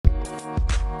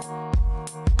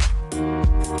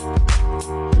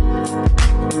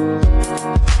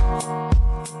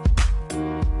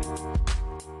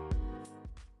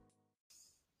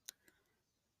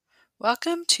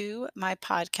Welcome to my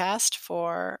podcast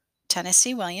for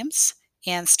Tennessee Williams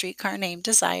and Streetcar Named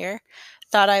Desire.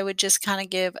 Thought I would just kind of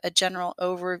give a general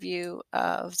overview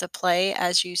of the play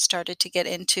as you started to get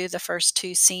into the first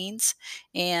two scenes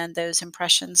and those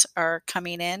impressions are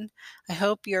coming in. I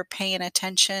hope you're paying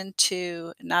attention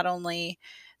to not only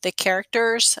the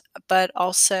characters, but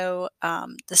also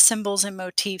the symbols and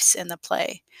motifs in the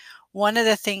play. One of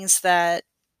the things that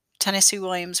Tennessee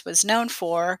Williams was known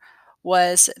for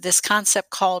was this concept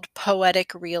called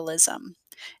poetic realism.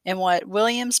 And what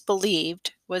Williams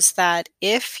believed was that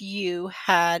if you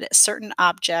had certain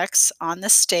objects on the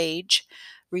stage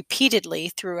repeatedly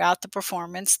throughout the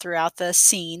performance, throughout the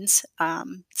scenes,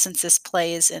 since this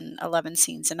play is in 11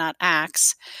 scenes and not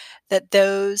acts, that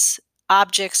those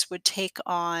objects would take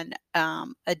on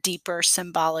a deeper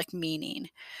symbolic meaning.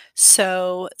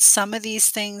 So, some of these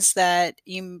things that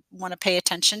you want to pay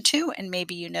attention to, and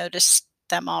maybe you noticed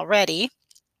them already,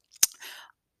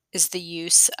 is the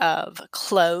use of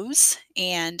clothes.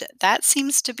 And that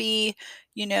seems to be,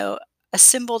 you know, a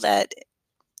symbol that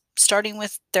starting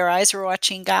with their eyes were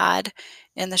watching God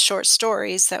in the short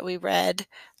stories that we read,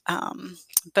 um,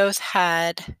 both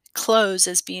had clothes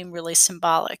as being really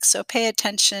symbolic. So pay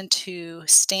attention to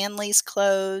Stanley's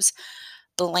clothes,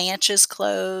 Blanche's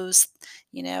clothes,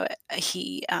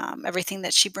 everything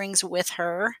that she brings with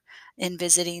her in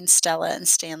visiting Stella and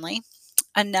Stanley.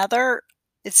 Another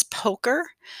is poker.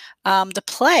 The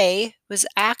play was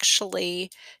actually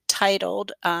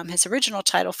titled, his original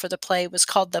title for the play was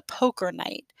called The Poker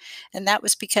Night. And that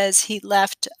was because he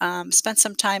left, spent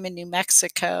some time in New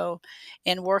Mexico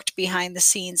and worked behind the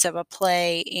scenes of a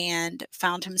play and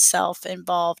found himself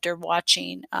involved or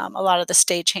watching a lot of the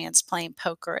stagehands playing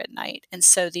poker at night. And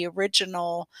so the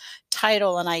original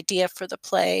title and idea for the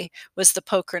play was The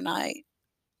Poker Night.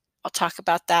 I'll talk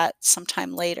about that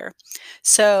sometime later.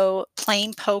 So,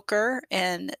 playing poker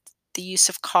and the use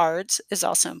of cards is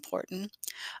also important.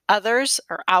 Others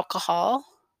are alcohol,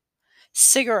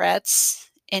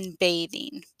 cigarettes, and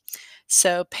bathing.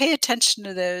 So, pay attention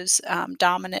to those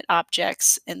dominant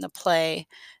objects in the play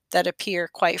that appear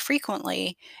quite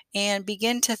frequently and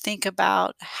begin to think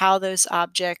about how those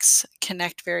objects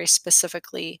connect very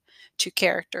specifically to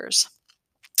characters.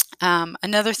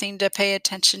 Another thing to pay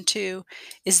attention to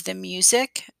is the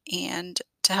music and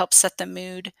to help set the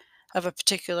mood of a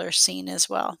particular scene as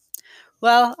well.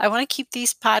 Well, I want to keep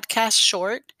these podcasts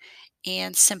short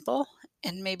and simple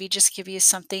and maybe just give you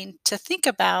something to think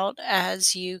about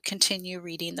as you continue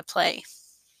reading the play.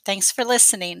 Thanks for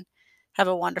listening. Have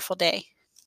a wonderful day.